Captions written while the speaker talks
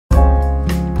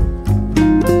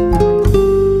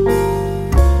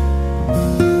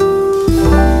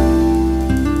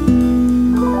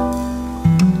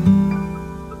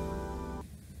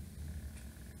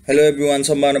Hello everyone,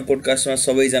 सम्भावना पोडकास्टमा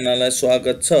सबैजनालाई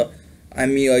स्वागत छ।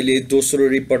 हामी अहिले दोस्रो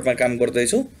रिपोर्टमा काम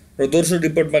गर्दैछौँ र दोस्रो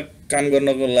रिपोर्टमा काम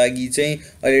गर्नको लागि चाहिँ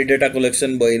अहिले डेटा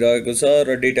कलेक्सन भइरहेको छ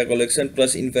र data collection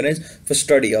plus इन्फरेन्स for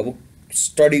study. अब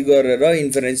स्टडी गरेर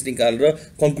इन्फरेन्स निकालेर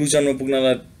कन्क्लुजनमा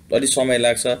पुग्नलाई अलि समय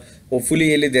लाग्छ। होपफुली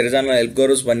यसले धेरैजनालाई हेल्प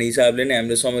गरोस् भन्ने हिसाबले नै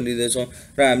हामीले समय लिँदैछौँ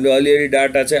र हामीले अलिअलि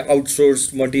डाटा चाहिँ आउटसोर्स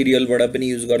मटेरियलबाट पनि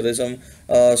युज गर्दैछौँ।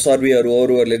 सर्वेहरू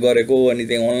अरूहरूले गरेको अनि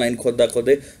त्यहाँ अनलाइन खोज्दा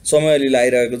खोज्दै समय अलि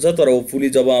लागिरहेको छ, तर होपफुली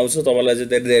जब आउँछ तपाईँलाई चाहिँ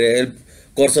धेरै धेरै हेल्प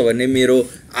गर्छ भन्ने मेरो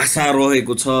आशा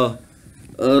रहेको छ।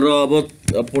 र अब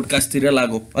पोडकास्टतिर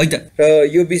लागौँ है त।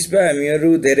 र यो बिचमा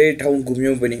हामीहरू धेरै ठाउँ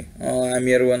घुम्यौँ पनि।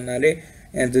 हामीहरू भन्नाले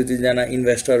यहाँ दुई तिनजना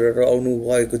इन्भेस्टरहरू आउनु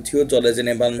भएको थियो जसले चाहिँ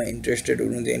नेपालमा इन्ट्रेस्टेड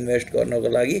हुनुहुन्थ्यो इन्भेस्ट गर्नको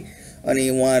लागि। अनि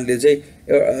उहाँहरूले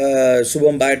चाहिँ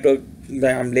शुभम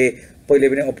बायोटेकलाई हामीले पहिले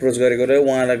पनि अप्रोच गरेको र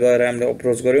उहाँलाई गएर हामीले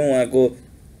अप्रोच गऱ्यौँ। उहाँको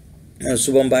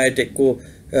शुभम बायोटेकको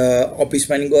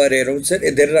अफिसमा नि गएर हेरौँ। सर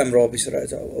धेरै राम्रो अफिस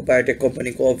रहेछ। बायोटेक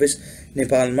कम्पनीको अफिस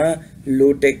नेपालमा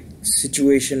लो टेक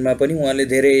सिचुएसनमा पनि उहाँले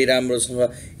धेरै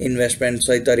राम्रोसँग इन्भेस्टमेन्ट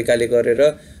सही तरिकाले गरेर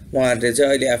उहाँहरूले चाहिँ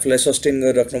अहिले आफूलाई सस्टेन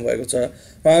गरिराख्नु भएको छ।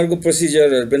 उहाँहरूको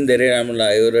प्रोसिजरहरू पनि धेरै राम्रो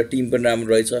लाग्यो र टिम पनि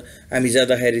राम्रो रहेछ। हामी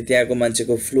जाँदाखेरि त्यहाँको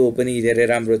मान्छेको फ्लो पनि धेरै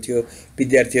राम्रो थियो।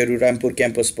 विद्यार्थीहरू रामपुर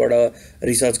क्याम्पसबाट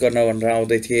रिसर्च गर्न भनेर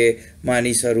आउँदै थिए,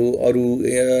 मानिसहरू अरू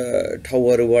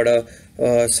ठाउँहरूबाट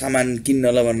सामान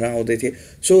किन्नलाई भनेर आउँदै थिए।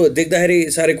 सो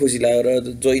देख्दाखेरि साह्रै खुसी लाग्यो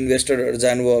र जो इन्भेस्टरहरू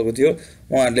जानुभएको थियो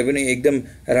उहाँहरूले पनि एकदम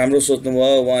राम्रो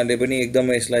सोच्नुभयो। उहाँहरूले पनि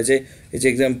एकदम यसलाई चाहिँ यो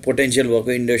चाहिँ एकदम पोटेन्सियल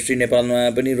भएको इन्डस्ट्री नेपालमा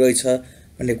पनि रहेछ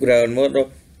भन्ने कुरा गर्नुभयो। र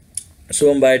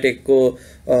शुभम बायोटेकको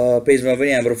पेजमा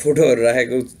पनि हाम्रो फोटोहरू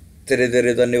राखेको धेरै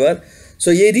धेरै धन्यवाद।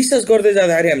 सो यही रिसर्च गर्दै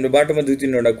जाँदाखेरि हाम्रो बाटोमा दुई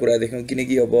तिनवटा कुरा देख्यौँ।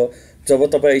 किनकि अब जब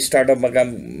तपाईँ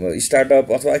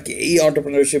स्टार्टअप अथवा केही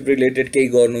अन्टरप्रेन्योरसिप रिलेटेड केही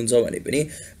गर्नुहुन्छ भने पनि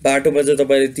बाटोमा चाहिँ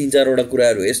तपाईँले तिन चारवटा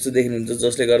कुराहरू यस्तो देख्नुहुन्छ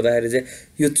जसले गर्दाखेरि चाहिँ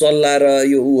यो चल्ला र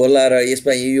यो ऊ होला र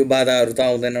यसमा यो बाधाहरू त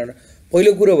आउँदैन।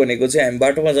 पहिलो कुरो भनेको चाहिँ हामी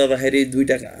बाटोमा जाँदाखेरि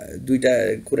दुईवटा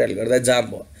कुराले गर्दा जाम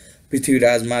भयो। पृथ्वी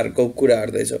राजमार्गको कुरा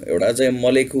गर्दैछौँ। एउटा चाहिँ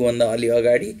मलेखुभन्दा अलि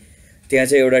अगाडि त्यहाँ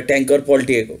चाहिँ एउटा ट्याङ्कर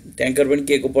पल्टिएको। ट्याङ्कर पनि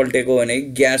के को पल्टेको भने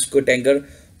ग्यासको ट्याङ्कर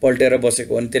पल्टेर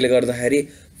बसेको। अनि त्यसले गर्दाखेरि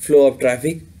फ्लो अफ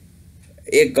ट्राफिक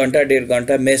 1 घन्टा 1.5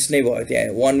 घन्टा मेस नै भयो।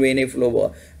 त्यहाँ वान वे नै फ्लो भयो।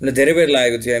 हामीलाई धेरै बेर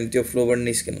लागेको थियो हामी त्यो फ्लोबाट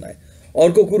निस्किनलाई।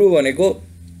 अर्को कुरो भनेको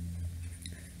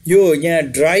यो यहाँ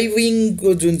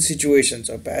ड्राइभिङको जुन सिचुएसन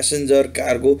छ, प्यासेन्जर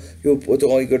कार्गो यो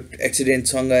अहिलेको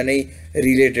एक्सिडेन्टसँग नै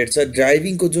रिलेटेड छ।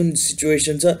 ड्राइभिङको जुन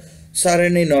सिचुएसन छ साह्रै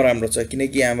नै नराम्रो छ।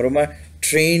 किनकि हाम्रोमा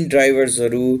ट्रेन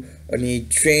ड्राइभर्सहरू अनि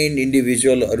ट्रेन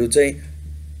इन्डिभिजुअलहरू चाहिँ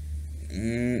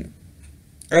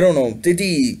आई डोन्ट नो त्यति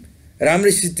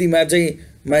राम्रै स्थितिमा चाहिँ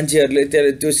मान्छेहरूले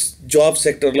त्यो जब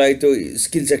सेक्टरलाई त्यो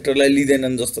स्किल सेक्टरलाई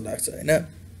लिँदैनन् जस्तो लाग्छ होइन।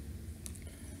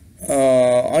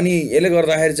 अनि यसले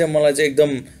गर्दाखेरि चाहिँ मलाई चाहिँ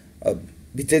एकदम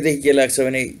भित्रैदेखि के लाग्छ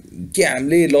भने के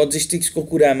हामीले लजिस्टिक्सको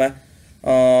कुरामा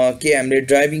के हामीले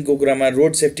ड्राइभिङको कुरामा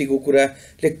रोड सेफ्टीको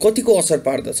कुराले कतिको असर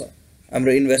पार्दछ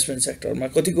हाम्रो इन्भेस्टमेन्ट सेक्टरमा,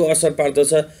 कतिको असर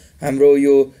पार्दछ हाम्रो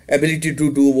यो एबिलिटी टु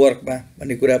डु वर्कमा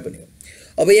भन्ने कुरा पनि हो।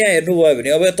 अब यहाँ हेर्नुभयो भने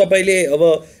अब तपाईँले अब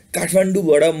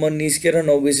काठमाडौँबाट म निस्केर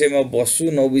 9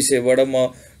 बस्छु, 9बाट म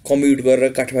कम्युट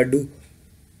गरेर काठमाडौँ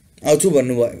आउँछु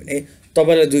भन्नुभयो भने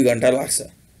तपाईँलाई 2 घन्टा लाग्छ।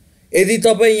 यदि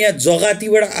तपाईँ यहाँ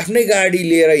जग्गातीबाट आफ्नै गाडी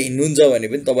लिएर हिँड्नुहुन्छ भने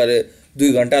पनि तपाईँलाई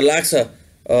 2 घन्टा लाग्छ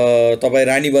तपाईँ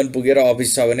रानीवन पुगेर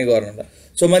अफिस छ भने गर्नलाई।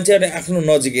 सो मान्छेहरूले आफ्नो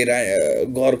नजिकै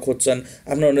घर खोज्छन्,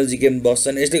 आफ्नो नजिकै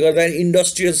बस्छन्। यसले गर्दाखेरि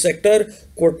इन्डस्ट्रियल सेक्टर,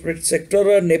 कोर्पोरेट सेक्टर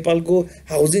र नेपालको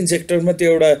हाउसिङ सेक्टरमा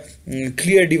त्यो एउटा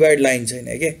क्लियर डिभाइड लाइन छैन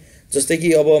के। जस्तै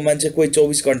कि अब मान्छे कोही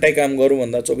 24 घन्टै काम गरौँ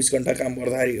भन्दा 24 घन्टा काम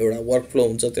गर्दाखेरि एउटा वर्क फ्लो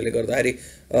हुन्छ। त्यसले गर्दाखेरि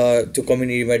त्यो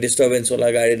कम्युनिटीमा डिस्टर्बेन्स होला,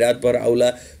 गाडी रातभर आउला।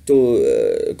 त्यो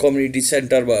कम्युनिटी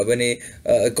सेन्टर भयो भने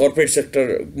कर्पोरेट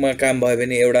सेक्टरमा काम भयो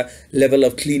भने एउटा लेभल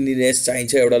अफ क्लिनलिनेस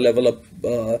चाहिन्छ, एउटा लेभल अफ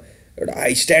एउटा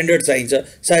हाई स्ट्यान्डर्ड चाहिन्छ।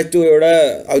 सायद त्यो एउटा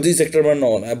हाउसिङ सेक्टरमा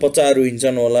नहोला, बच्चाहरू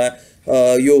हिँड्छन् होला,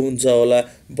 यो हुन्छ होला,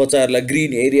 बच्चाहरूलाई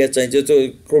ग्रिन एरिया चाहिन्छ, त्यो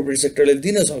कर्पोरेट सेक्टरले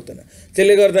दिन सक्दैन।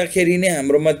 त्यसले गर्दाखेरि नै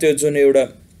हाम्रोमा त्यो जुन एउटा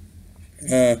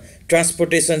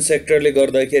ट्रान्सपोर्टेसन सेक्टरले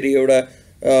गर्दाखेरि एउटा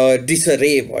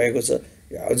डिसरे भएको छ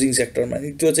हाउसिङ सेक्टरमा।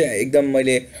 त्यो चाहिँ एकदम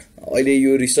मैले अहिले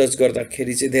यो रिसर्च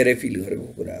गर्दाखेरि चाहिँ धेरै फिल गरेको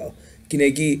कुरा हो।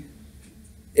 किनकि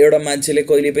एउटा मान्छेले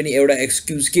कहिले पनि एउटा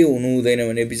एक्सक्युज के हुनु हुँदैन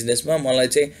भने बिजनेसमा मलाई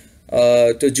चाहिँ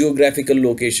त्यो जियोग्राफिकल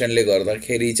लोकेसनले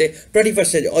गर्दाखेरि चाहिँ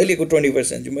 21st सेन्चुरी अहिलेको 21st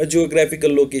सेन्चुरीमा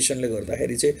जियोग्राफिकल लोकेसनले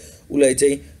गर्दाखेरि चाहिँ उसलाई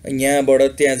चाहिँ यहाँबाट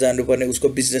त्यहाँ जानुपर्ने, उसको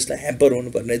बिजनेसलाई ह्याम्पर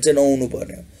हुनुपर्ने चाहिँ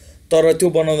नहुनुपर्ने हो। तर त्यो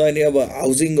बनाउँदाखेरि अब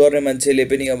हाउसिङ गर्ने मान्छेले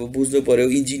पनि अब बुझ्नु पऱ्यो,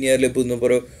 इन्जिनियरले बुझ्नु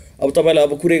पऱ्यो। अब तपाईँलाई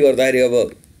अब कुरै गर्दाखेरि अब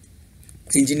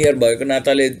इन्जिनियर भएको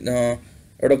नाताले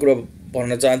एउटा कुरा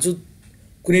भन्न चाहन्छु,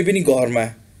 कुनै पनि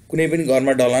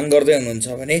घरमा ढलान गर्दै हुनुहुन्छ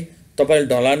भने तपाईले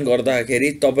ढलान गर्दाखेरि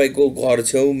तपाईको घर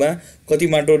छेउमा कति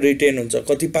माटो रिटेन हुन्छ,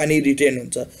 कति पानी रिटेन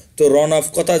हुन्छ, त्यो रन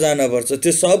अफ कता जानुपर्छ,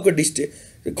 त्यो सबको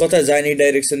कता जाने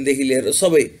डाइरेक्सनदेखि लिएर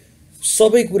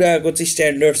सबै कुराको चाहिँ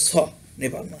स्ट्यान्डर्ड छ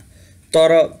नेपालमा।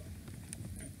 तर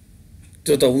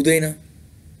त्यो त हुँदैन।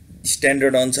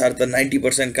 स्ट्यान्डर्ड अनुसार त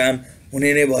 90% काम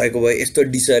हुने नै भएको भए यस्तो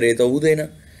डिसरे त हुँदैन,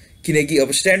 किनकि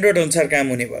अब स्ट्यान्डर्ड अनुसार काम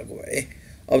हुने भएको भए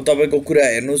अब तपाईको कुरा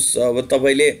हेर्नुस्, अब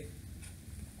तपाईले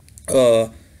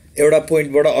एउटा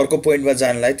पोइन्टबाट अर्को पोइन्टमा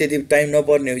जानलाई त्यति टाइम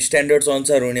नपर्ने हो। स्ट्यान्डर्ड्स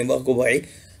अनुसार हुने भएको भए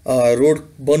रोड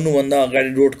बन्नुभन्दा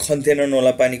अगाडि रोड खन्थेनन्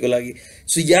होला पानीको लागि।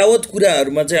 सो यावत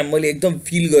कुराहरूमा चाहिँ मैले एकदम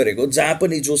फिल गरेको, जहाँ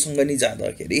पनि जोसँग नि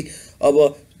जाँदाखेरि अब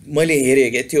मैले हेरेँ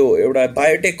क्या, त्यो एउटा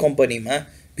बायोटेक कम्पनीमा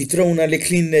भित्र उनीहरूले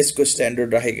क्लिननेसको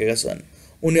स्ट्यान्डर्ड राखेका छन्।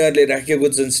 उनीहरूले राखेको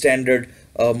जुन स्ट्यान्डर्ड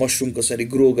मसरुम कसरी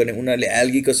ग्रो गर्ने, उनीहरूले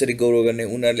एल्गी कसरी ग्रो गर्ने,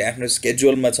 उनीहरूले आफ्नो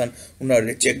स्केड्युलमा छन्,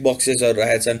 उनीहरूले चेक बक्सेसहरू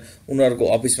राखेछन्। उनीहरूको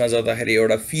अफिसमा जाँदाखेरि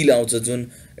एउटा फिल आउँछ, जुन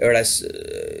एउटा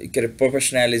के अरे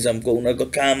प्रोफेसनलिजमको उनीहरूको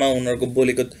काममा, उनीहरूको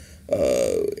बोलेको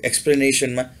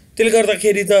एक्सप्लेनेसनमा। त्यसले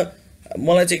गर्दाखेरि त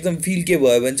मलाई चाहिँ एकदम फिल के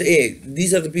भयो भने चाहिँ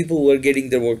these are the people who are getting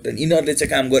their work done. यिनीहरूले चाहिँ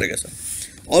काम गरेका छन्।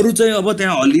 अरू चाहिँ अब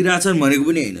त्यहाँ हल्लिरहेछन् भनेको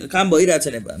पनि होइन, काम भइरहेछ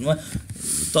नेपालमा।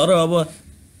 तर अब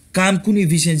काम कुन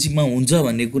इफिसियन्सीमा हुन्छ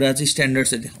भन्ने कुरा चाहिँ स्ट्यान्डर्ड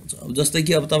चाहिँ देखाउँछ। अब जस्तै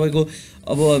कि अब तपाईँको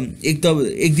अब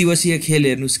एक दिवसीय खेल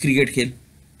हेर्नुहोस्, क्रिकेट खेल।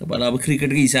 तपाईँलाई अब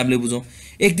क्रिकेटकै हिसाबले बुझौँ,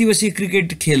 एक दिवसीय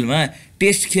क्रिकेट खेलमा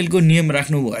टेस्ट खेलको नियम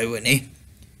राख्नुभयो भने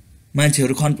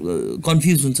मान्छेहरू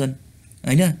कन्फ्युज हुन्छन्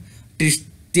होइन।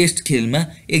 टेस्ट खेलमा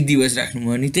एक दिवस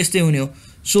राख्नुभयो भने त्यस्तै हुने हो।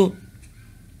 सो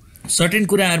सर्टेन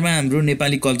कुराहरूमा हाम्रो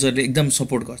नेपाली कल्चरले एकदम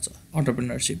सपोर्ट गर्छ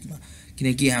अन्टरप्रेन्योरसिपमा,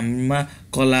 किनकि हाम्रोमा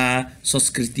कला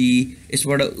संस्कृति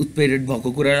यसबाट उत्प्रेरित भएको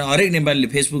कुरा हरेक नेपालीले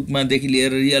फेसबुकमादेखि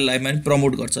लिएर रियल लाइफमा पनि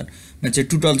प्रमोट गर्छन्। मान्छे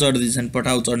टुटल चढ्दैछन्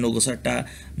पठाउ चढ्नुको सट्टा,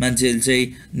 मान्छेले चाहिँ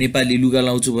नेपाली लुगा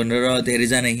लाउँछु भनेर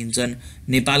धेरैजना हिँड्छन्,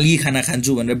 नेपाली खाना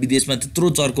खान्छु भनेर विदेशमा त्यत्रो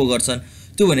चर्को गर्छन्।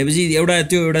 त्यो भनेपछि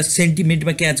त्यो एउटा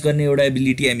सेन्टिमेन्टमा क्याच गर्ने एउटा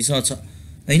एबिलिटी हामीसँग छ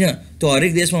होइन। त्यो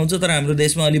हरेक देशमा हुन्छ, तर हाम्रो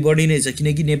देशमा अलि बढी नै छ,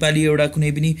 किनकि नेपाली एउटा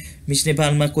कुनै पनि मिस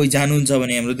नेपालमा कोही जानुहुन्छ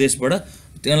भने हाम्रो देशबाट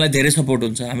त्यसलाई धेरै सपोर्ट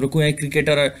हुन्छ। हाम्रो कुनै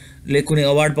क्रिकेटरले कुनै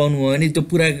अवार्ड पाउनुभयो भने त्यो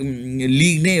पुरा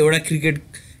लिग नै एउटा क्रिकेट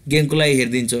गेमको लागि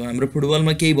हेरिदिन्छौँ। हाम्रो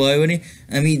फुटबलमा केही भयो भने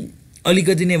हामी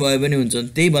अलिकति नै भयो भने हुन्छ।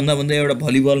 त्यही भन्दा एउटा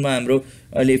भलिबलमा हाम्रो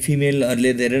अहिले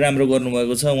फिमेलहरूले धेरै राम्रो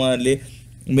गर्नुभएको छ, उहाँहरूले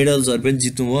मेडल्सहरू पनि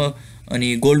जित्नुभयो, अनि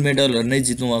गोल्ड मेडलहरू नै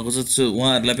जित्नु भएको छ। सो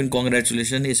उहाँहरूलाई पनि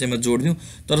कङ्ग्रेचुलेसन यसैमा जोडिदिउँ।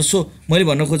 तर मैले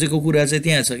भन्न खोजेको कुरा चाहिँ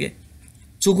त्यहाँ छ क्या,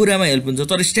 सो कुरामा हेल्प हुन्छ।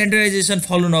 तर स्ट्यान्डर्डाइजेसन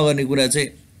फलो नगर्ने कुरा चाहिँ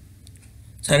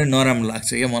साह्रै नराम्रो लाग्छ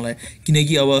क्या मलाई,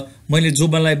 किनकि अब मैले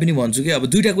जोबालाई पनि भन्छु कि अब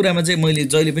दुईवटा कुरामा चाहिँ मैले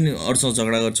जहिले पनि अरूसँग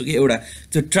झगडा गर्छु कि एउटा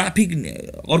त्यो ट्राफिक,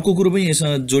 अर्को कुरो पनि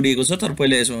यससँग जोडिएको छ। तर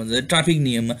पहिला यसमा भन्छ ट्राफिक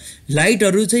नियममा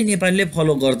लाइटहरू चाहिँ नेपालीले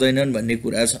फलो गर्दैनन् भन्ने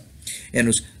कुरा छ।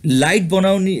 हेर्नुहोस्, लाइट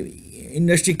बनाउने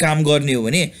इन्डस्ट्री काम गर्ने हो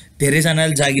भने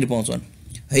धेरैजनाले जागिर पाउँछन्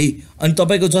है। अनि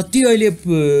तपाईँको जति अहिले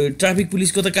ट्राफिक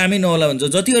पुलिसको त कामै नहोला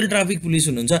भन्छ, जति अहिले ट्राफिक पुलिस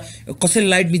हुनुहुन्छ कसैले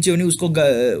लाइट मिच्यो भने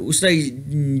उसलाई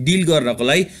डिल गर्नको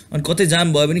लागि, अनि कतै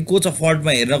जाम भयो भने को छ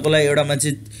फल्टमा हेर्नको लागि एउटा मान्छे,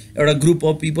 एउटा ग्रुप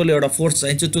अफ पिपल, एउटा फोर्स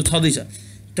चाहिन्छ। त्यो छँदैछ।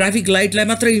 ट्राफिक लाइटलाई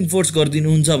मात्रै इन्फोर्स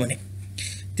गरिदिनुहुन्छ भने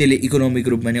त्यसले इकोनोमिक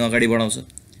रूपमा नि अगाडि बढाउँछ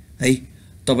है।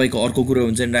 तपाईँको अर्को कुरो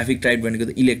हुन्छ नि, ट्राफिक लाइट भनेको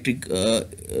त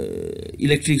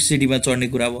इलेक्ट्रिसिटीमा चढ्ने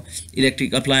कुरा भयो,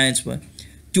 इलेक्ट्रिक अप्लायन्स भयो।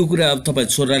 त्यो कुरा अब तपाईँ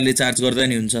सोलरले चार्ज गर्दा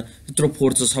नि हुन्छ। त्यत्रो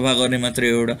फोर्स सफा गर्ने मात्रै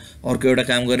अर्को एउटा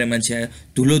काम गर्ने मान्छे आयो,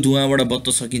 धुलो धुवाँबाट बत्त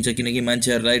सकिन्छ, किनकि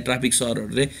मान्छेहरूलाई ट्राफिक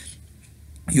सहरहरूले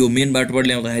यो मेन बाटोबाट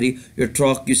ल्याउँदाखेरि यो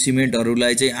ट्रक, यो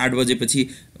सिमेन्टहरूलाई चाहिँ 8 बजेपछि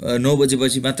 9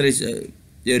 बजेपछि मात्रै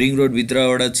यो रिङ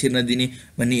रोडभित्रबाट छिर्न दिने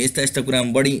भन्ने यस्ता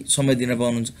कुरामा बढी समय दिन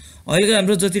पाउनुहुन्छ। अहिलेको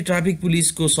हाम्रो जति ट्राफिक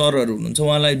पुलिसको सरहरू हुनुहुन्छ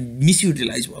उहाँलाई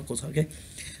मिसयुटिलाइज भएको छ क्या।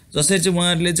 जसरी चाहिँ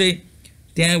उहाँहरूले चाहिँ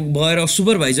त्यहाँ भएर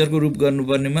सुपरभाइजरको रूप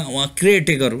गर्नुपर्नेमा उहाँ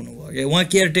केयरटेकर हुनुभयो क्या। उहाँ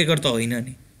केयरटेकर त होइन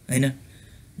नि होइन,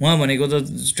 उहाँ भनेको त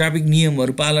ट्राफिक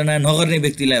नियमहरू पालना नगर्ने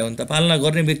व्यक्तिलाई हो नि त। पालना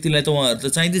गर्ने व्यक्तिलाई त उहाँहरू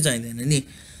त चाहिँदैन नि।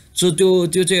 सो त्यो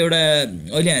चाहिँ एउटा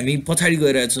अहिले हामी पछाडि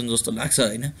गइरहेछौँ जस्तो लाग्छ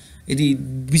होइन। यदि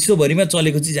विश्वभरिमा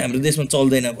चलेको चिज हाम्रो देशमा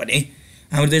चल्दैन भने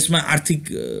हाम्रो देशमा आर्थिक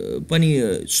पनि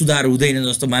सुधार हुँदैन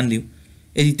जस्तो मानिदिउँ,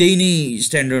 यदि त्यही नै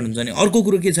स्ट्यान्डर्ड हुन्छ नि। अर्को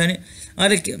कुरो के छ भने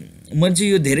अहिले मैले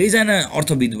चाहिँ यो धेरैजना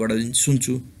अर्थविदबाट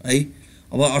सुन्छु है।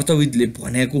 अब अर्थविदले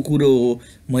भनेको कुरो हो,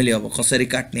 मैले अब कसरी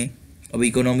काट्ने, अब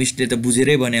इकोनोमिस्टले त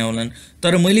बुझेरै भने होलान्।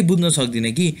 तर मैले बुझ्न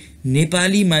सक्दिनँ कि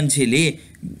नेपाली मान्छेले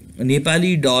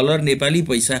नेपाली डलर, नेपाली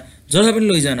पैसा जहाँ पनि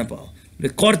लैजान पाओ,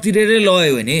 कर तिरेरै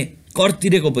लयो भने कर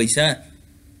तिरेको पैसा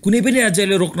कुनै पनि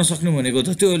राज्यले रोक्न सक्नु भनेको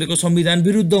त त्यो अहिलेको संविधान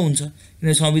विरुद्ध हुन्छ।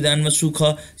 किनभने संविधानमा सुख,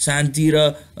 शान्ति र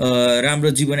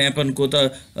राम्रो जीवनयापनको त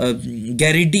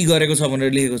ग्यारेन्टी गरेको छ भनेर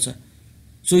लेखेको छ।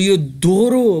 सो यो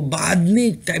दोहोरो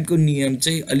बाँध्ने टाइपको नियम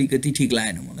चाहिँ अलिकति ठिक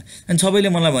लागेन मलाई। अनि सबैले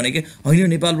मलाई भने कि होइन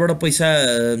नेपालबाट पैसा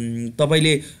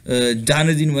तपाईँले जान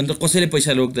दिनु भने त कसैले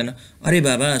पैसा रोक्दैन। अरे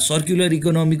बाबा सर्कुलर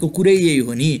इकोनोमीको कुरै यही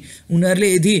हो नि। उनीहरूले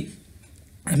यदि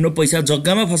हाम्रो पैसा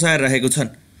जग्गामा फसाएर राखेको छन्,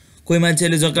 कोही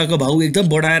मान्छेले जग्गाको भाउ एकदम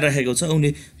बढाएर राखेको छ, उसले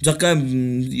जग्गा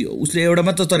उसले एउटा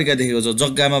मात्र तरिका देखेको छ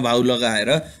जग्गामा भाउ लगाएर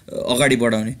अगाडि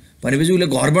बढाउने भनेपछि उसले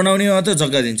घर बनाउनेमा मात्र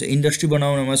जग्गा दिन्छ, इन्डस्ट्री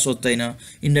बनाउनमा सोच्दैन,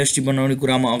 इन्डस्ट्री बनाउने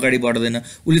कुरामा अगाडि बढ्दैन,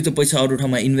 उसले त पैसा अरू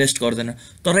ठाउँमा इन्भेस्ट गर्दैन।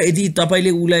 तर यदि तपाईँले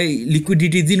उसलाई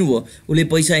लिक्विडिटी दिनुभयो, उसले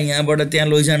पैसा यहाँबाट त्यहाँ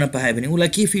लैजान पायो भने उसलाई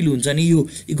के फिल हुन्छ नि यो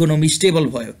इकोनोमी स्टेबल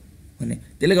भयो भने।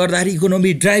 त्यसले गर्दाखेरि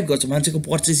इकोनोमी ड्राइभ गर्छ, मान्छेको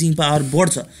पर्चेसिङ पावर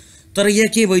बढ्छ। तर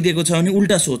यहाँ के भइदिएको छ भने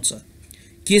उल्टा सोच्छ,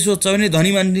 के सोच्छ भने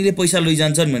धनी मान्छेले पैसा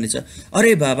लैजान्छन् भने छ।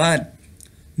 अरे बाबा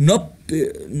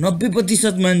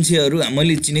 90% मान्छेहरू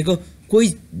मैले चिनेको, कोही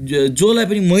जसलाई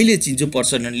पनि मैले चिन्छु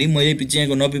पर्सनल्ली, मैले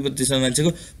चिनेको 90%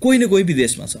 मान्छेको कोही न कोही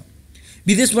विदेशमा छ।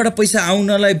 विदेशबाट पैसा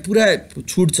आउनलाई पुरा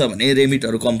छुट छ भने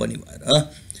रेमिटहरू कम्पनी भएर,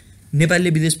 नेपालीले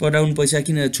विदेश पठाउनु पैसा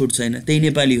किन छुट छैन? त्यही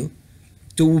नेपाली हो।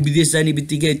 त्यो ऊ विदेश जाने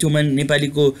बित्तिकै त्यो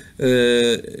नेपालीको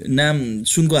नाम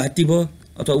सुनको हात्ती भयो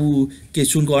अथवा ऊ के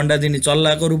सुनको अन्डा दिने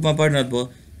चल्लाको रूपमा परिणत भयो।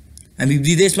 हामी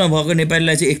विदेशमा भएको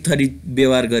नेपालीलाई चाहिँ एक थरी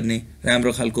व्यवहार गर्ने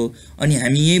राम्रो खालको, अनि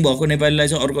हामी यहीँ भएको नेपालीलाई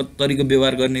चाहिँ अर्को तरिको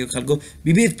व्यवहार गर्ने खालको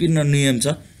विभेदपूर्ण नियम छ।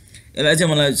 यसलाई चाहिँ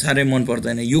मलाई साह्रै मन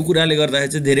पर्दैन। यो कुराले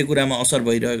गर्दाखेरि चाहिँ धेरै कुरामा असर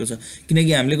भइरहेको छ।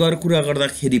 किनकि हामीले गएर कुरा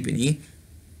गर्दाखेरि पनि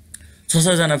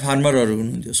 6-7जना फार्मरहरू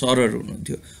हुनुहुन्थ्यो, सरहरू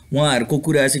हुनुहुन्थ्यो। उहाँहरूको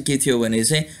कुरा चाहिँ के थियो भने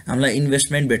चाहिँ हामीलाई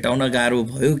इन्भेस्टमेन्ट भेटाउन गाह्रो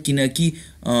भयो, किनकि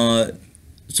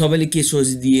सबैले के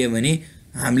सोचिदिए भने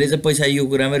हामीले चाहिँ पैसा यो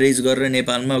कुरामा रेज गरेर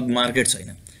नेपालमा मार्केट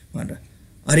छैन भनेर।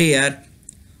 अरे यार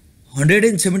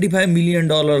 175 मिलियन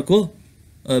डलरको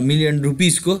मिलियन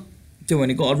रुपिसको, त्यो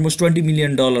भनेको अलमोस्ट 20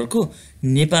 मिलियन डलरको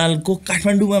नेपालको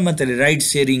काठमाडौँमा मात्रै राइड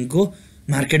सेयरिङको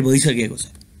मार्केट भइसकेको छ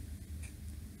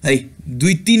है।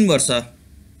 2-3 वर्ष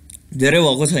धेरै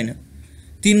भएको छैन,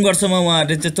 3 वर्षमा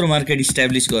उहाँहरूले त्यत्रो मार्केट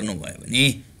इस्ट्याब्लिस गर्नुभयो भने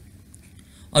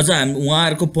अझ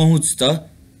उहाँहरूको पहुँच त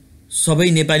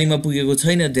सबै नेपालीमा पुगेको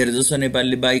छैन। धेरै जसो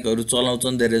नेपालीले बाइकहरू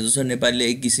चलाउँछन्, धेरै जसो नेपालीले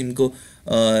एक किसिमको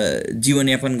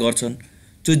जीवनयापन गर्छन्।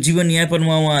 त्यो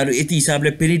जीवनयापनमा उहाँहरू यति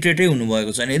हिसाबले पेनिट्रेटै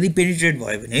हुनुभएको छैन। यदि पेनिट्रेट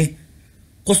भयो भने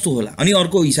कस्तो होला? अनि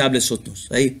अर्को हिसाबले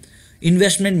सोध्नुहोस् है,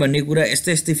 इन्भेस्टमेन्ट भन्ने कुरा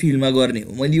यस्तै यस्तै फिल्डमा गर्ने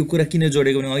हो। मैले यो कुरा किन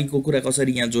जोडेको भने अहिलेको कुरा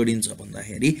कसरी यहाँ जोडिन्छ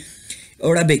भन्दाखेरि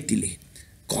एउटा व्यक्तिले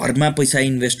घरमा पैसा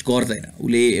इन्भेस्ट गर्दैन,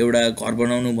 उसले एउटा घर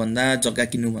बनाउनुभन्दा जग्गा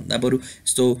किन्नुभन्दा बरु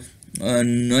यस्तो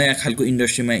नयाँ खालको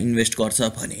इन्डस्ट्रीमा इन्भेस्ट गर्छ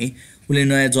भने उसले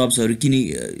नयाँ जब्सहरू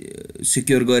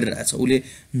सिक्योर गरिरहेछ, उसले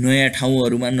नयाँ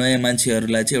ठाउँहरूमा नयाँ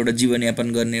मान्छेहरूलाई चाहिँ एउटा जीवनयापन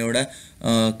गर्ने एउटा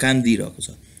काम दिइरहेको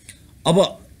छ। अब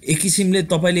एक किसिमले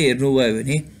तपाईँले हेर्नुभयो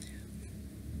भने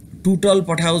टुटल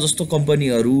पठाओ जस्तो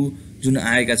कम्पनीहरू जुन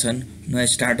आएका छन् नयाँ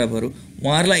स्टार्टअपहरू,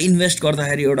 उहाँहरूलाई इन्भेस्ट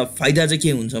गर्दाखेरि एउटा फाइदा चाहिँ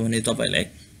के हुन्छ भने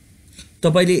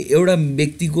तपाईँले एउटा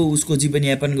व्यक्तिको उसको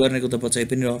जीवनयापन गर्नेको त बचाइ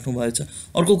पनि राख्नुभएको छ।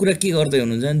 अर्को कुरा के गर्दै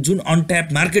हुनुहुन्छ, जुन अनट्याप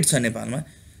मार्केट छ नेपालमा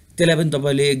त्यसलाई पनि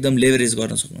तपाईँले एकदम लेभरेज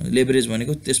गर्न सक्नुहुन्छ। लेभरेज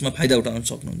भनेको त्यसमा फाइदा उठाउन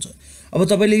सक्नुहुन्छ। अब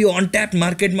तपाईँले यो अनट्याप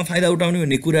मार्केटमा फाइदा उठाउने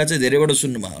भन्ने कुरा चाहिँ धेरैबाट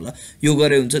सुन्नुभयो होला, यो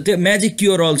गरे हुन्छ। त्यो म्याजिक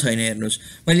क्योर अल छैन।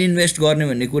 हेर्नुहोस्, मैले इन्भेस्ट गर्ने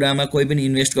भन्ने कुरामा कोही पनि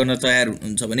इन्भेस्ट गर्न तयार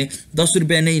हुनुहुन्छ भने 10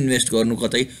 रुपियाँ नै इन्भेस्ट गर्नु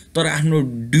कतै, तर आफ्नो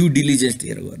ड्यु डिलिजेन्स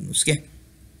दिएर गर्नुहोस् क्या,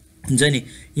 हुन्छ नि।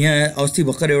 यहाँ अस्ति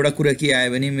भर्खर एउटा कुरा के आयो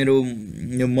भने मेरो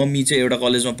मम्मी चाहिँ एउटा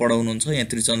कलेजमा पढाउनुहुन्छ,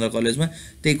 यात्री चन्द्र कलेजमा।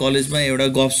 त्यही कलेजमा एउटा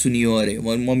गफ सुनियो अरे,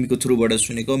 मम्मीको थ्रुबाट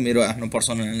सुनेको, मेरो आफ्नो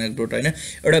पर्सनल एनेक्डोट होइन।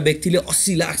 एउटा व्यक्तिले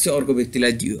 80 लाख चाहिँ अर्को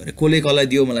व्यक्तिलाई दियो अरे, कसलाई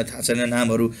दियो मलाई थाहा छैन,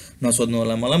 नामहरू नसोध्नु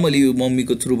होला मलाई, मैले यो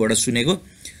मम्मीको थ्रुबाट सुनेको।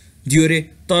 दियो अरे,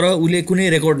 तर उसले कुनै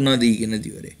रेकर्ड नदिइकन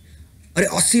दियो अरे। अरे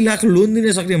 80 लाख लोन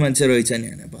दिन सक्ने मान्छे रहेछ नि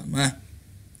नेपालमा,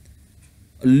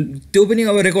 त्यो पनि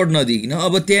अब रेकर्ड नदिइकन।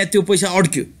 अब त्यहाँ त्यो पैसा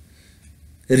अड्क्यो।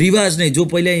 रिवाज नै जो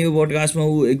पहिला यो पोडकास्टमा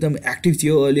ऊ एकदम एक्टिभ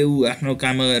थियो, अहिले ऊ आफ्नो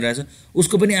काममा गरिरहेछ,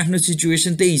 उसको पनि आफ्नो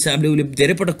सिचुएसन त्यही हिसाबले उसले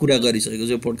धेरै पटक कुरा गरिसकेको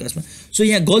छ यो पोडकास्टमा। सो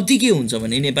यहाँ गल्ती के हुन्छ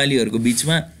भने नेपालीहरूको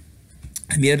बिचमा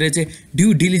हामीहरूले चाहिँ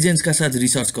ड्यु डिलिजेन्सका साथ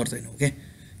रिसर्च गर्दैनौँ क्या।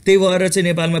 त्यही भएर चाहिँ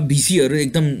नेपालमा भिसीहरू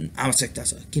एकदम आवश्यकता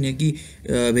छ, किनकि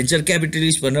भेन्चर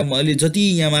क्यापिटलिस्ट भनेर मैले जति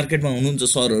यहाँ मार्केटमा हुनुहुन्छ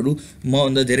सरहरू,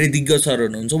 मभन्दा धेरै दिग्गज सरहरू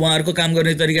हुनुहुन्छ, उहाँहरूको काम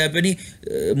गर्ने तरिका पनि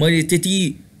मैले त्यति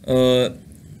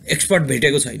एक्सपर्ट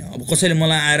भेटेको छैन। अब कसैले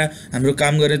मलाई आएर हाम्रो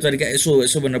काम गर्ने तरिका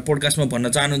यसो भनेर पोडकास्टमा भन्न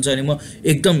चाहनुहुन्छ भने म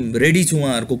एकदम रेडी छु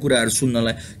उहाँहरूको कुराहरू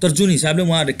सुन्नलाई। तर जुन हिसाबले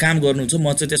उहाँहरूले काम गर्नुहुन्छ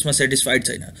म चाहिँ त्यसमा सेटिस्फाइड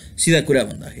छैन। सिधा कुरा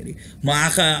भन्दाखेरि म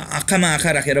आँखामा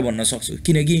आँखा राखेर भन्न सक्छु,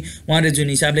 किनकि उहाँले जुन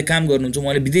हिसाबले काम गर्नुहुन्छ,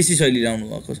 उहाँले विदेशी शैली ल्याउनु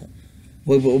भएको छ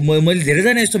मैले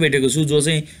धेरैजना यस्तो भेटेको छु जो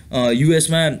चाहिँ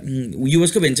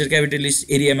युएसको भेन्चर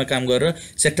क्यापिटलिस्ट एरियामा काम गरेर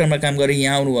सेक्टरमा काम गरेर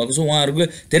यहाँ आउनुभएको छ। उहाँहरूको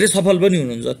धेरै सफल पनि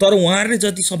हुनुहुन्छ, तर उहाँहरूले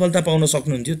जति सफलता पाउन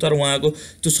सक्नुहुन्थ्यो तर उहाँको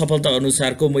त्यो सफलता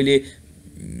अनुसारको मैले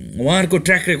उहाँहरूको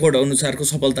ट्र्याक रेकर्ड अनुसारको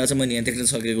सफलता चाहिँ मैले यहाँ देख्न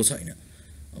सकेको छैन।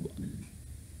 अब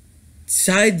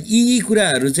सायद यी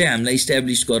कुराहरू चाहिँ हामीलाई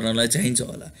इस्ट्याब्लिस गर्नलाई चाहिन्छ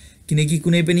होला, किनकि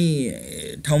कुनै पनि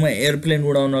ठाउँमा एयरप्लेन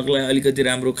उडाउनको लागि अलिकति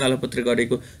राम्रो कालोपत्र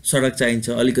गरेको सडक चाहिन्छ,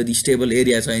 अलिकति स्टेबल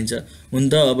एरिया चाहिन्छ। हुन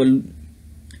त अब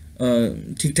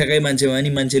ठिकठाकै मान्छे भयो भने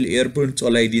मान्छेले एयरप्लेन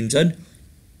चलाइदिन्छन्,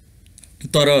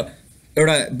 तर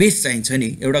एउटा बेस चाहिन्छ नि,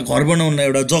 एउटा घर बनाउनलाई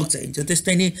एउटा जग चाहिन्छ।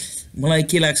 त्यस्तै नै मलाई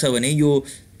के लाग्छ भने यो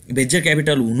भेन्चर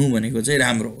क्यापिटल हुनु भनेको चाहिँ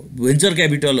राम्रो हो, भेन्चर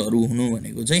क्यापिटलहरू हुनु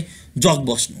भनेको चाहिँ जग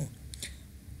बस्नु हो।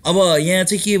 अब यहाँ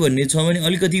चाहिँ के भन्ने छ भने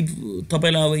अलिकति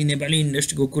तपाईँलाई अब नेपाली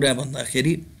इन्डस्ट्रीको कुरा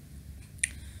भन्दाखेरि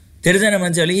धेरैजना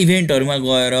मान्छेहरूले इभेन्टहरूमा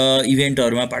गएर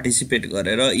इभेन्टहरूमा पार्टिसिपेट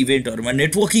गरेर इभेन्टहरूमा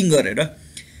नेटवर्किङ गरेर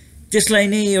त्यसलाई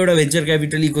नै एउटा भेन्चर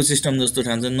क्यापिटल इकोसिस्टम जस्तो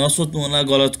ठान्छन्। नसोच्नु होला,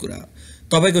 गलत कुरा हो।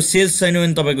 तपाईँको सेल्स छैन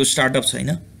भने तपाईँको स्टार्टअप छैन,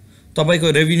 तपाईँको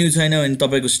रेभिन्यू छैन भने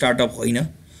तपाईँको स्टार्टअप होइन।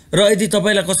 र यदि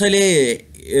तपाईँलाई कसैले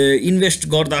इन्भेस्ट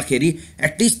गर्दाखेरि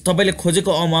एटलिस्ट तपाईँले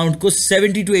खोजेको अमाउन्टको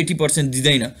 70 to 80%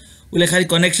 दिँदैन, उसले खालि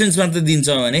कनेक्सन्स मात्र दिन्छ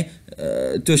भने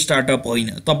त्यो स्टार्टअप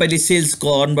होइन। तपाईँले सेल्स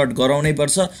कन्भर्ट गराउनै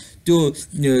पर्छ। त्यो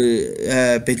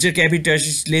भेन्चर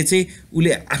क्यापिटलिस्टले चाहिँ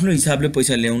उसले आफ्नो हिसाबले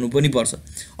पैसा ल्याउनु पनि पर्छ।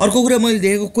 अर्को कुरा मैले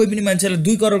देखेको कोही पनि मान्छेलाई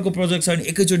 2 करोडको प्रोजेक्ट छ भने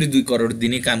एकैचोटि 2 करोड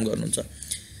दिने काम गर्नुहुन्छ।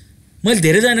 मैले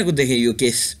धेरैजनाको देखेँ यो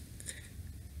केस।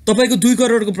 तपाईँको 2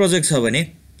 करोडको प्रोजेक्ट छ भने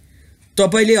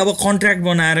तपाईँले अब कन्ट्र्याक्ट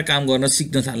बनाएर काम गर्न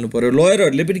सिक्न थाल्नु पर्यो।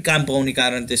 लयरहरूले पनि काम पाउने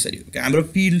कारण त्यसरी हो कि हाम्रो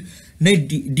फिल्ड नै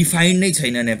डिफाइन्ड नै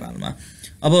छैन नेपालमा।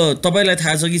 अब तपाईँलाई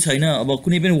थाहा छ कि छैन, अब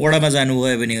कुनै पनि वडामा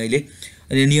जानुभयो भने अहिले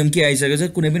नियम के आइसकेको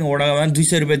छ, कुनै पनि वडामा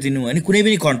 200 रुपियाँ दिनु भने कुनै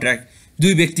पनि कन्ट्र्याक्ट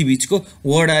 2 व्यक्ति बिचको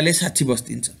वडाले 60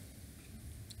 बस्दिन्छ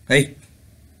है।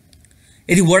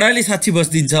 यदि वडाले 60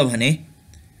 बस्दिन्छ भने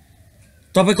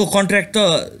तपाईँको कन्ट्र्याक्ट त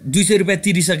 200 रुपियाँ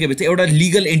तिरिसकेपछि एउटा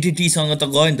लिगल एन्टिटीसँग त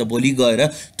गयो नि त। भोलि गएर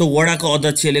त्यो वडाको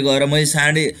अध्यक्षले गएर मैले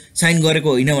साइन गरेको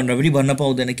होइन भनेर पनि भन्न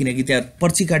पाउँदैन, किनकि त्यहाँ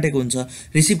पर्ची काटेको हुन्छ,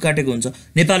 रिसिभ काटेको हुन्छ।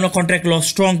 नेपालमा कन्ट्र्याक्ट ल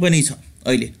स्ट्रङ पनि छ।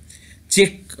 अहिले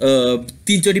चेक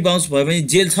 3 चोटि बाउन्स भयो भने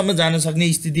जेलसम्म जान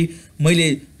सक्ने स्थिति मैले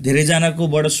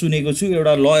धेरैजनाकोबाट सुनेको छु।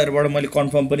 एउटा लयरबाट मैले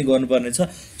कन्फर्म पनि गर्नुपर्ने छ।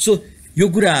 सो यो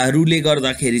कुराहरूले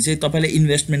गर्दाखेरि चाहिँ तपाईँले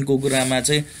इन्भेस्टमेन्टको कुरामा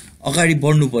चाहिँ अगाडि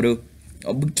बढ्नु पर्यो।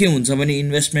 अब के हुन्छ भने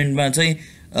इन्भेस्टमेन्टमा चाहिँ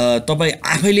तपाईँ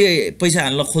आफैले पैसा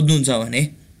हाल्न खोज्नुहुन्छ भने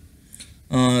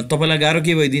तपाईँलाई गाह्रो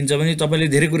के भइदिन्छ भने तपाईँले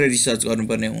धेरै कुरा रिसर्च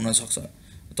गर्नुपर्ने हुनसक्छ।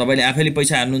 तपाईँले आफैले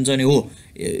पैसा हाल्नुहुन्छ भने हो,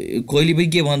 कोहीले पनि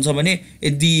के भन्छ भने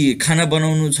यदि खाना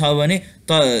बनाउनु छ भने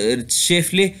त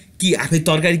सेफले कि आफै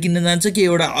तरकारी किन्न जान्छ कि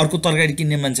एउटा अर्को तरकारी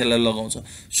किन्ने मान्छेलाई लगाउँछ।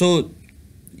 सो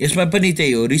यसमा पनि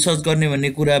त्यही हो, रिसर्च गर्ने भन्ने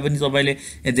कुरा पनि तपाईँले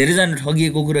धेरैजना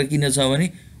ठगिएको कुरा किन छ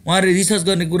भने उहाँहरूले रिसर्च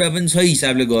गर्ने कुरा पनि सही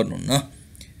हिसाबले गर्नुहुन्न।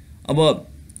 अब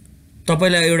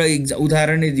तपाईँलाई एउटा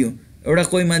उदाहरणै दिउँ। एउटा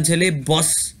कोही मान्छेले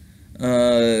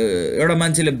एउटा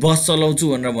मान्छेले बस चलाउँछु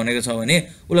भनेर भनेको छ भने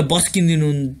उसलाई बस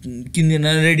किनिदिन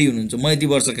रेडी हुनुहुन्छ, म यति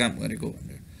वर्ष काम गरेको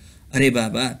भनेर। अरे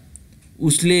बाबा,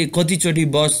 उसले कतिचोटि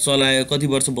बस चलायो, कति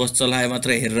वर्ष बस चलायो मात्र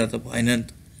हेरेर त भएन नि त,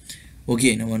 हो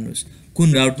कि होइन भन्नुहोस्। कुन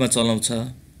राउटमा चलाउँछ,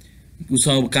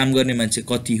 उसँग काम गर्ने मान्छे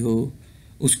कति हो,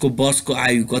 उसको बसको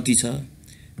आयु कति छ,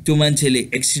 त्यो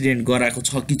मान्छेले एक्सिडेन्ट गराएको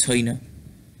छ कि छैन,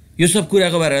 यो सब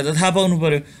कुराको बारेमा त थाहा पाउनु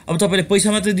पर्यो। अब तपाईँले पैसा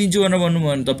मात्रै दिन्छु भनेर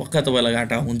भन्नुभयो भने त पक्का तपाईँलाई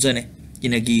घाटा हुन्छ नै,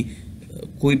 किनकि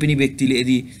कोही पनि व्यक्तिले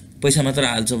यदि पैसा मात्र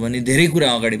हाल्छ भने धेरै कुरा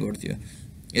अगाडि बढ्थ्यो।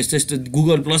 यस्तो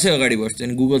गुगल प्लसै अगाडि बढ्थ्यो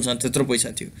नि, गुगलसँग त्यत्रो पैसा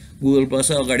थियो, गुगल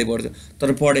प्लसै अगाडि बढ्थ्यो।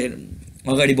 तर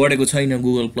अगाडि बढेको छैन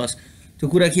गुगल प्लस। त्यो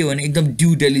कुरा के हो भने एकदम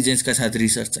ड्यु डेलिजेन्सका साथ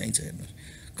रिसर्च चाहिन्छ। हेर्नुहोस्,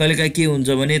 कहिलेकाहीँ के हुन्छ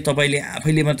भने तपाईँले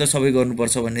आफैले मात्र सबै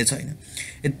गर्नुपर्छ भन्ने छैन।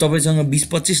 यदि तपाईँसँग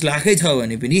 20-25 लाखै छ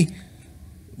भने पनि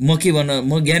म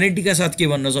ग्यारेन्टीका साथ के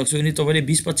भन्न सक्छु भने तपाईँले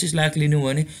 20-25 लाख लिनु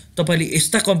भने तपाईँले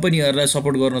यस्ता कम्पनीहरूलाई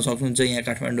सपोर्ट गर्न सक्नुहुन्छ। यहाँ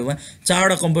काठमाडौँमा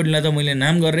 4वटा कम्पनीलाई त मैले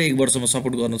नाम गरेर 1 वर्षमा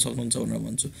सपोर्ट गर्न सक्नुहुन्छ भनेर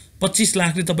भन्छु। 25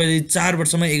 लाखले तपाईँले 4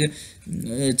 वर्षमा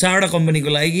 4वटा कम्पनीको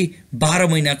लागि 12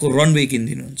 महिनाको रनवे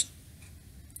किनिदिनुहुन्छ।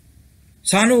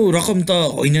 सानो रकम त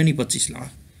होइन नि 25 लाख,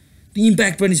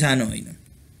 इम्प्याक्ट पनि सानो होइन।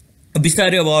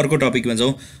 बिस्तारै अब अर्को टपिकमा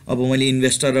जाउँ। अब मैले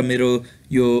इन्भेस्टर र मेरो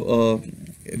यो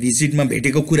भिजिटमा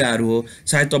भेटेको कुराहरू हो,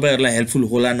 सायद तपाईँहरूलाई हेल्पफुल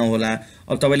होला नहोला।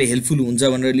 अब तपाईँले हेल्पफुल हुन्छ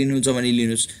भनेर लिनुहुन्छ भने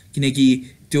लिनुहोस्, किनकि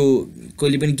त्यो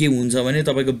कहिले पनि के हुन्छ भने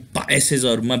तपाईँको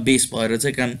बायसेसहरूमा बेस भएर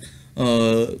चाहिँ काम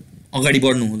अगाडि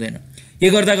बढ्नु हुँदैन।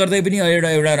 यो गर्दा गर्दै पनि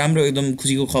एउटा राम्रो एकदम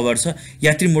खुसीको खबर छ।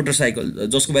 यात्री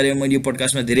मोटरसाइकल, जसको बारेमा मैले यो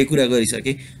पडकास्टमा धेरै कुरा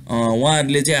गरिसकेँ,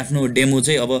 उहाँहरूले चाहिँ आफ्नो डेमो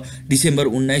चाहिँ अब डिसेम्बर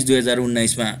 19,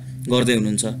 2019 मा गर्दै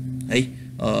हुनुहुन्छ है।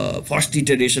 First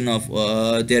iteration of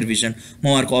there vision. म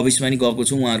उहाँहरूको अफिसमा नि गएको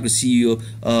छु, उहाँहरूको सिइओ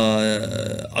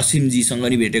असिमजीसँग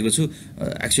नि भेटेको छु।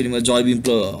 एक्चुअली म जब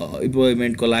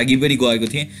इम्प्लोइमेन्टको लागि पनि गएको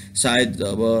थिएँ, सायद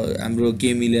अब हाम्रो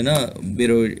के मिलेन,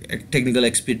 मेरो टेक्निकल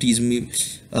एक्सपर्टिज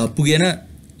पुगेन,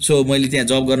 सो मैले त्यहाँ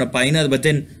जब गर्न पाइनँ। बट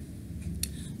देन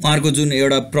उहाँहरूको जुन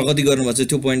एउटा प्रगति गर्नुभएको छ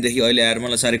त्यो पोइन्टदेखि अहिले आएर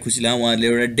मलाई साह्रै खुसी लाग्यो। उहाँहरूले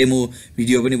एउटा डेमो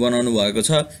भिडियो पनि बनाउनु भएको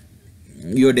छ।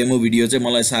 यो डेमो भिडियो चाहिँ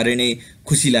मलाई साह्रै नै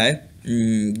खुसी लाग्यो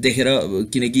देखेर,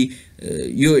 किनकि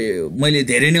यो मैले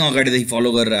धेरै नै अगाडिदेखि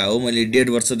फलो गरेर हो, मैले 1.5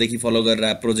 वर्षदेखि फलो गरेर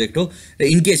आएको प्रोजेक्ट हो। र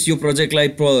इनकेस यो प्रोजेक्टलाई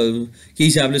केही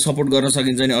हिसाबले सपोर्ट गर्न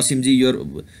सकिन्छ भने असिमजी यो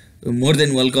मोर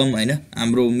देन वेलकम होइन।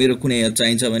 मेरो कुनै हेल्प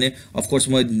चाहिन्छ भने अफकोर्स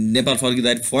म नेपाल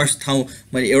फर्किँदाखेरि फर्स्ट ठाउँ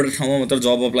मैले एउटा ठाउँमा मात्र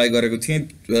जब अप्लाई गरेको थिएँ,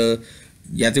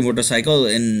 यात्री motorcycle,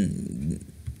 and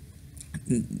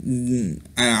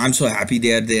I'm so happy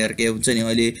there के हुन्छ नि।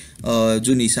 अहिले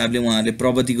जुन हिसाबले उहाँहरूले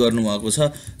प्रगति गर्नुभएको छ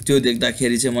त्यो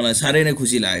देख्दाखेरि चाहिँ मलाई साह्रै नै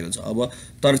खुसी लागेको छ। अब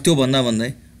तर त्यो भन्दै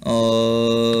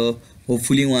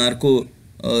होपफुली उहाँहरूको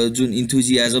जुन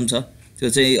इन्थुजियाजम छ त्यो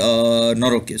चाहिँ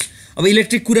नरोकियोस्। अब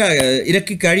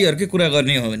इलेक्ट्रिक गाडीहरूकै कुरा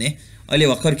गर्ने हो भने अहिले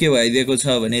भर्खर के भइदिएको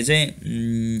छ भने चाहिँ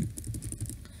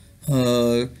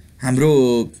हाम्रो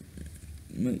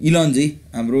इलनजी,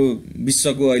 हाम्रो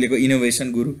विश्वको अहिलेको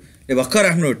इनोभेसन गुरुले भर्खर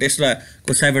आफ्नो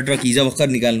टेस्लाको साइबर ट्रक हिजो भर्खर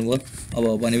निकाल्नु भयो। अब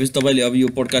भनेपछि तपाईँले अब यो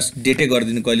पोडकास्ट डेटै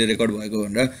गरिदिनु कहिले रेकर्ड भएको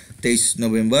भनेर, 23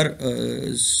 नोभेम्बर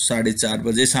 4:30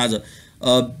 बजे साँझ।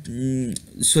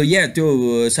 सो या त्यो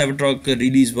साइबर ट्रक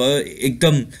रिलिज भयो,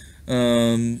 एकदम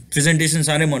प्रेजेन्टेसन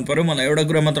साह्रै मन पऱ्यो मलाई। एउटा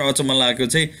कुरा मात्र अचम्म लागेको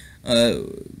चाहिँ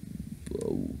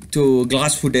त्यो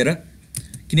ग्लास फुटेर,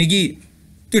 किनकि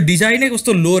त्यो डिजाइनै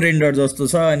कस्तो लो रेन्डर जस्तो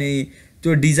छ, अनि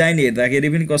त्यो डिजाइन हेर्दाखेरि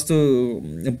पनि कस्तो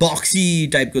बक्सी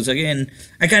टाइपको छ कि। And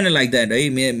I kind like that है।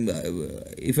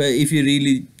 If you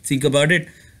really think about it,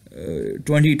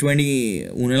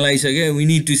 2020 हुन लागिसक्यो, we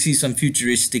need to see some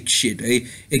futuristic seat है।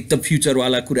 एकदम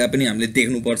फ्युचरवाला कुरा पनि हामीले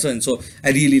देख्नुपर्छ। And so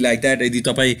I really like that. यदि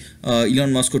तपाईँ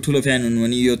इलन मस्कको ठुलो फ्यान हुनु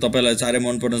भने यो तपाईँलाई साह्रै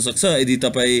मन पर्न सक्छ। यदि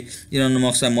तपाईँ इलन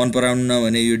मस्कलाई मन पराउनु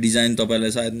भने यो डिजाइन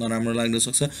तपाईँलाई सायद नराम्रो लाग्न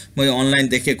सक्छ। मैले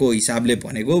अनलाइन देखेको हिसाबले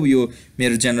भनेको, यो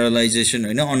मेरो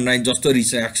जेनरलाइजेसन होइन, अनलाइन जस्तो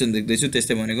रिएक्सन देख्दैछु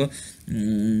त्यस्तै भनेको।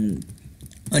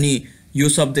 अनि यो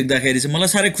सब देख्दाखेरि चाहिँ मलाई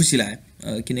साह्रै खुसी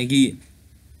लाग्यो, किनकि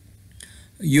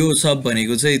यो सब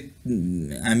भनेको चाहिँ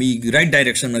हामी राइट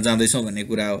डाइरेक्सनमा जाँदैछौँ भन्ने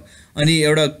कुरा हो। अनि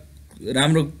एउटा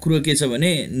राम्रो कुरो के छ भने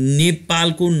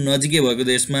नेपालको नजिकै भएको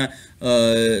देशमा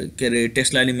के अरे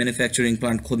टेस्लाले म्यानुफ्याक्चरिङ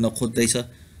प्लान्ट खोज्दैछ।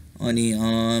 अनि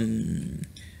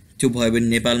त्यो भयो भने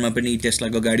नेपालमा पनि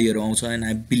टेस्लाको गाडीहरू आउँछ। And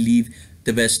I believe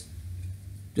the best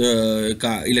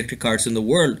electric cars in the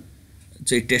world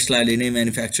चाहिँ टेस्लाले नै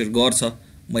म्यानुफ्याक्चर गर्छ।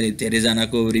 मैले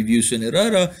धेरैजनाको रिभ्यू सुनेर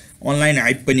र अनलाइन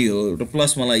हाइप पनि हो। र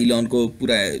प्लस मलाई इलनको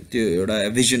पुरा त्यो एउटा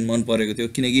भिजन मन परेको थियो,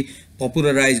 किनकि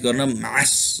पपुलराइज गर्न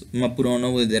मासमा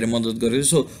पुर्याउन धेरै मद्दत गरेको।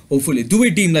 सो होपफुली दुवै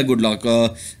टिमलाई गुड लक।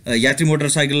 यात्री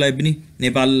मोटरसाइकललाई पनि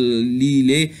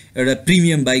नेपालीले एउटा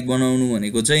प्रिमियम बाइक बनाउनु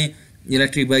भनेको चाहिँ,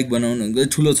 इलेक्ट्रिक बाइक बनाउनु भनेको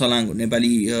ठुलो छलाङ हो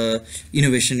नेपाली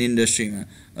इनोभेसन इन्डस्ट्रीमा,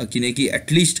 किनकि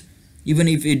at least even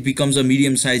if it becomes a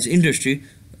medium size industry,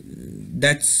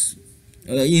 that's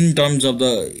in terms of the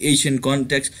Asian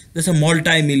context, that's a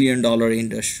multi-million-dollar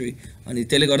industry. अनि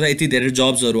त्यसले गर्दा यति धेरै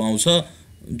जब्सहरू आउँछ,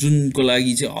 जुनको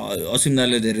लागि चाहिँ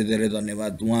असिमदारले धेरै धेरै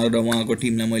धन्यवाद। उहाँ र उहाँको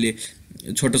टिमलाई मैले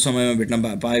छोटो समयमा भेट्न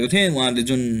पाएको थिएँ। उहाँहरूले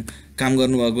जुन काम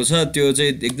गर्नुभएको छ त्यो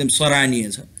चाहिँ एकदम सराहनीय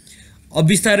छ। अब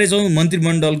बिस्तारै जाउँ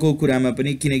मन्त्रीमण्डलको कुरामा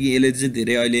पनि, किनकि यसले चाहिँ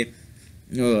धेरै अहिले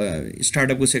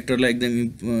स्टार्टअपको सेक्टरलाई एकदम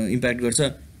इम्प्याक्ट गर्छ।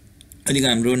 अलिक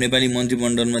हाम्रो नेपाली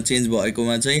मन्त्रीमण्डलमा चेन्ज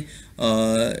भएकोमा चाहिँ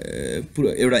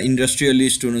एउटा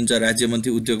इन्डस्ट्रियलिस्ट हुनुहुन्छ राज्य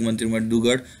मन्त्री उद्योग मन्त्रीमा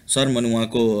दुगड सर। मैले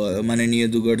उहाँको माननीय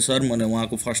दुगड सर, मलाई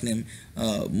उहाँको फर्स्ट नेम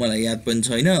मलाई याद पनि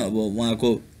छैन। अब उहाँको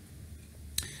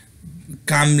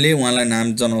कामले उहाँलाई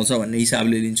नाम जनाउँछ भन्ने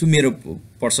हिसाबले लिन्छु, मेरो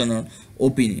पर्सनल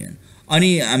ओपिनियन। अनि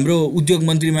हाम्रो उद्योग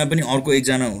मन्त्रीमा पनि अर्को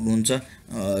एकजना हुनुहुन्छ,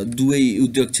 दुवै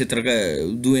उद्योग क्षेत्रका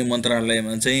दुवै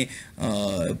मन्त्रालयमा चाहिँ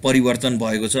परिवर्तन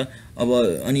भएको छ। अब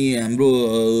अनि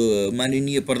हाम्रो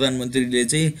माननीय प्रधानमन्त्रीले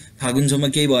चाहिँ फागुनसम्म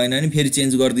केही भएन भने फेरि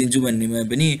चेन्ज गरिदिन्छु भन्नेमा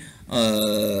पनि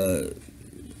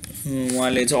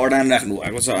उहाँले चाहिँ अडान राख्नु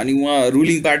भएको छ। अनि उहाँ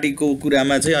रुलिङ पार्टीको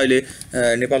कुरामा चाहिँ अहिले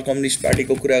नेपाल कम्युनिस्ट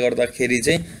पार्टीको कुरा गर्दाखेरि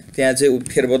चाहिँ त्यहाँ चाहिँ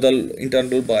फेरबदल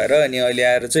इन्टरनल भएर अनि अहिले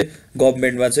आएर चाहिँ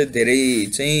गभर्मेन्टमा चाहिँ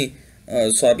धेरै चाहिँ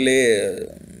सरले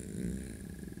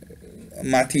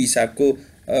माथि हिसाबको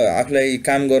आफूलाई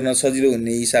काम गर्न सजिलो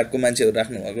हुने हिसाबको मान्छेहरू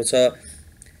राख्नु भएको छ।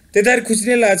 त्यताखेरि खुसी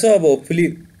नै लाग्छ। अब होपफुली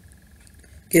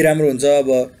के राम्रो हुन्छ। अब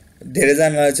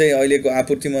धेरैजनालाई चाहिँ अहिलेको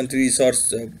आपूर्ति मन्त्री सर,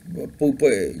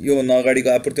 योभन्दा अगाडिको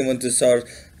आपूर्ति मन्त्री सर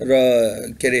र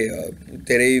के अरे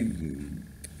धेरै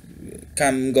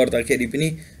काम गर्दाखेरि पनि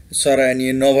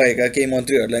सराहनीय नभएका केही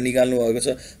मन्त्रीहरूलाई निकाल्नु भएको छ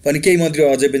भने केही मन्त्री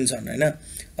अझै पनि छन् हैन।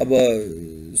 अब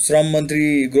श्रम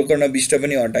मन्त्री गोकर्ण विष्ट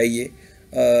पनि हटाइए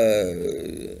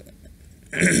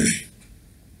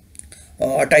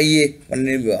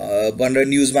भनेर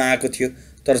न्युजमा आएको थियो,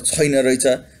 तर छैन रहेछ,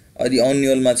 अलि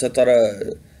अन्यलमा छ, तर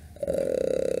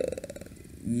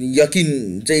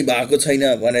यकिन चाहिँ भएको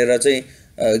छैन भनेर चाहिँ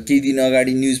केही दिन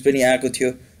अगाडि न्युज पनि आएको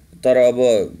थियो। तर अब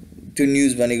त्यो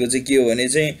न्युज भनेको चाहिँ के हो भने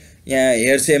चाहिँ यहाँ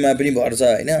हेर्सेमा पनि भर्छ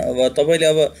हैन। अब तपाईले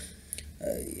अब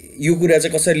यो कुरा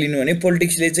चाहिँ कसरी लिनु भने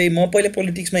पोलिटिक्सले चाहिँ, म पहिले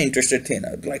पोलिटिक्समा इन्ट्रेस्टेड थिएन,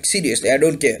 like seriously I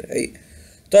don't care है।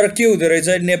 तर के हुँदो रहेछ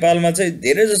नेपालमा चाहिँ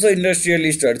धेरै जसो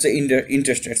इन्डस्ट्रियलिस्टहरू चाहिँ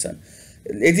इन्ट्रेस्टेड छन्।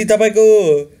 यदि तपाईको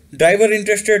ड्राइभर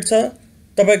इन्ट्रेस्टेड छ,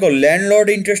 तपाईको ल्यान्डलर्ड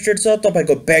इन्ट्रेस्टेड छ,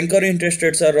 तपाईको ब्याङ्कर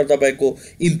इन्ट्रेस्टेड छ र तपाईको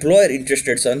इम्प्लोयर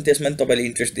इन्ट्रेस्टेड छ भने त्यसमा तपाईले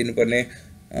इन्ट्रेस्ट दिनुपर्ने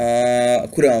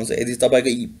कुरा आउँछ, यदि तपाईको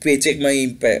पेचेकमा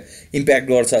इम्प्याक्ट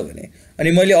गर्छ भने।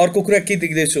 अनि मैले अर्को कुरा के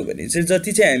देख्दैछु भने चाहिँ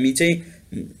जति चाहिँ हामी चाहिँ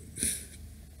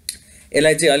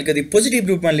यसलाई चाहिँ अलिकति पोजिटिभ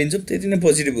रूपमा लिन्छौँ त्यति नै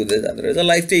पोजिटिभ हुँदै जाँदो रहेछ।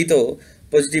 लाइफ त्यही त हो,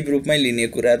 पोजिटिभ रूपमै लिने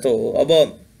कुरा त हो। अब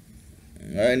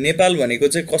नेपाल भनेको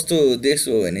चाहिँ कस्तो देश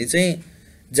हो भने चाहिँ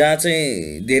जहाँ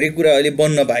चाहिँ धेरै कुरा अहिले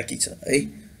बन्न बाँकी छ है।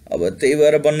 अब त्यही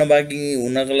भएर बन्न बाँकी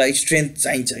हुनको लागि स्ट्रेन्थ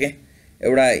चाहिन्छ क्या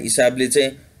एउटा हिसाबले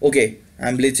चाहिँ। ओके,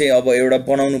 हामीले चाहिँ अब एउटा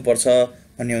बनाउनु पर्छ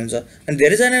भन्ने हुन्छ। अनि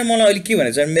धेरैजना मलाई अहिले के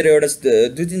भनेको छ, मेरो एउटा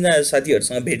 2-3जना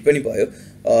साथीहरूसँग भेट पनि भयो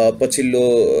पछिल्लो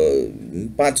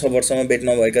 5-6 वर्षमा भेट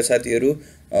नभएका साथीहरू।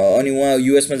 अनि उहाँ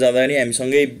युएसमा जाँदा पनि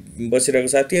हामीसँगै बसिरहेको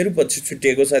साथीहरू, पछि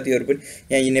छुट्टिएको साथीहरू पनि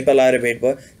यहाँ नेपाल आएर भेट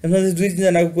भयो। त्यसमा चाहिँ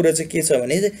 2-3जनाको कुरा चाहिँ के छ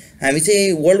भने हामी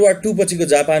चाहिँ वर्ल्ड वार 2 पछिको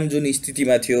जापान जुन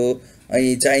स्थितिमा थियो,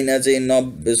 अनि चाइना चाहिँ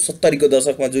 70को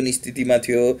दशकमा जुन स्थितिमा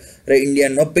थियो र इन्डिया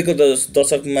 90को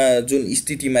दशकमा जुन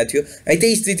स्थितिमा थियो, है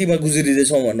त्यही स्थितिमा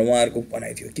गुज्रिँदैछौँ भन्नु उहाँहरूको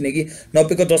भनाइ थियो। किनकि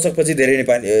 90को दशकपछि धेरै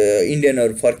नेपाली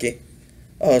इन्डियनहरू फर्के,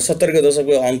 70को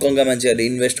दशकमा हङकङका मान्छेहरूले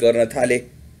इन्भेस्ट गर्न थाले।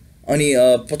 अनि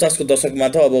 50को दशकमा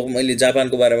त अब मैले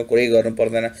जापानको बारेमा कुरै गर्नु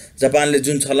पर्दैन, जापानले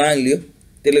जुन छलाङ लियो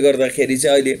त्यसले गर्दाखेरि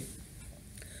चाहिँ अहिले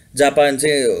जापान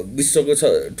चाहिँ विश्वको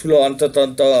ठुलो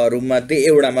अर्थतन्त्रहरूमध्ये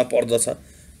एउटामा पर्दछ।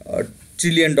 $1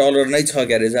 ट्रिलियन नै छ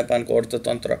के अरे जापानको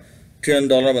अर्थतन्त्र, $1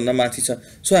 ट्रिलियन भन्दा माथि छ।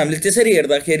 सो हामीले त्यसरी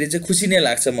हेर्दाखेरि चाहिँ खुसी नै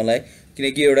लाग्छ मलाई,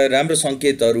 किनकि एउटा राम्रो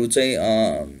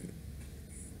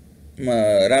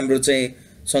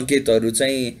सङ्केतहरू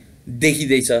चाहिँ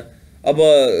देखिँदैछ। अब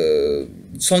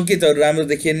सङ्केतहरू राम्रो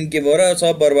देखिएन के भएर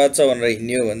सब बर्बाद छ भनेर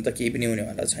हिँड्ने हो भने त केही पनि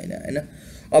हुनेवाला छैन हैन।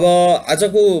 अब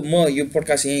आजको म यो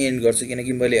पोडकास्ट यहीँ एन्ड गर्छु,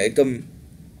 किनकि मैले एकदम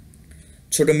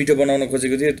छोटो मिठो बनाउन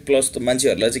खोजेको थिएँ। प्लस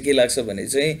मान्छेहरूलाई चाहिँ के लाग्छ भने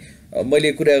चाहिँ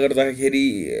मैले कुरा गर्दाखेरि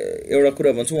एउटा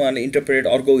कुरा भन्छु, उहाँले इन्टरप्रेट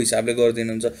अर्को हिसाबले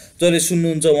गरिदिनुहुन्छ। जसले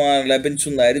सुन्नुहुन्छ उहाँहरूलाई पनि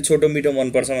सुन्दाखेरि छोटो मिठो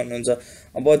मनपर्छ भन्नुहुन्छ।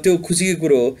 अब त्यो खुसीको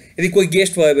कुरो हो। यदि कोही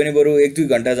गेस्ट भयो भने बरु 1-2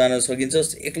 घन्टा जान सकिन्छ।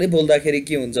 एक्लै बोल्दाखेरि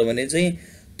के हुन्छ भने चाहिँ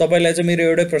तपाईलाई चाहिँ मेरो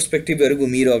एउटै पर्सपेक्टिभहरू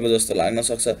घुमिरहेको जस्तो लाग्न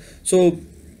सक्छ। सो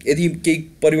यदि केही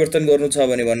परिवर्तन गर्नु छ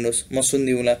भने भन्नुहोस्, म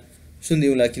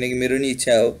सुनिदिउँला, किनकि मेरो नि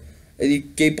इच्छा हो। यदि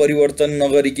केही परिवर्तन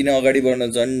नगरिकन अगाडि बढ्न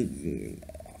झन्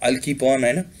हल्कीपन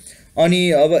हैन। अनि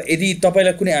अब यदि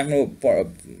तपाईलाई कुनै आफ्नो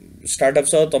स्टार्टअप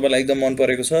छ, तपाईलाई एकदम मन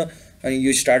परेको छ, अनि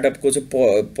यो स्टार्टअपको चाहिँ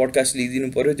पोडकास्ट लिइदिनु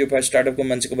पर्यो, त्यो स्टार्टअपको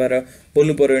मान्छेको बारे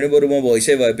बोल्नु पर्यो भने बरु म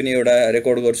भोइसै भए पनि एउटा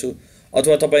रेकर्ड गर्छु,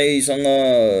 अथवा तपाईसँग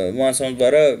उहाँसँग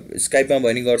गएर स्काइपमा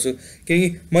भनी गर्छु। किनकि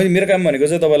मेरो काम भनेको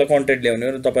चाहिँ तपाईँलाई कन्टेन्ट ल्याउने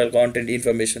हो र तपाईँलाई कन्टेन्ट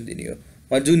इन्फर्मेसन दिने हो।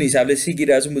 म जुन हिसाबले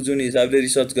सिकिरहेको छु, म जुन हिसाबले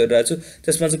रिसर्च गरिरहेको छु,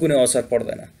 त्यसमा चाहिँ कुनै असर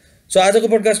पर्दैन। सो आजको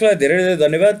पोडकास्टलाई धेरै धेरै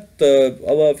धन्यवाद।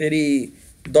 अब फेरि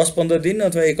 10-15 दिन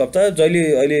अथवा 1 हप्ता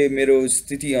जहिले अहिले मेरो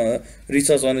स्थिति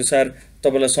रिसर्च अनुसार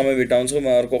तपाईँलाई समय भेटाउँछु, म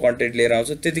अर्को कन्टेन्ट लिएर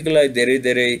आउँछु। त्यतिको लागि धेरै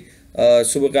धेरै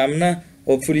शुभकामना।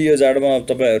 होपफुली यो जाडोमा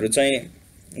तपाईँहरू चाहिँ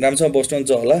राम्रोसँग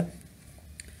बस्नुहुन्छ होला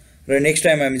र नेक्स्ट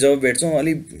टाइम हामी जब भेट्छौँ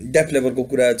अलिक डेप्थ लेभलको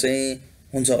कुरा चाहिँ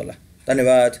हुन्छ होला।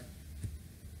 धन्यवाद।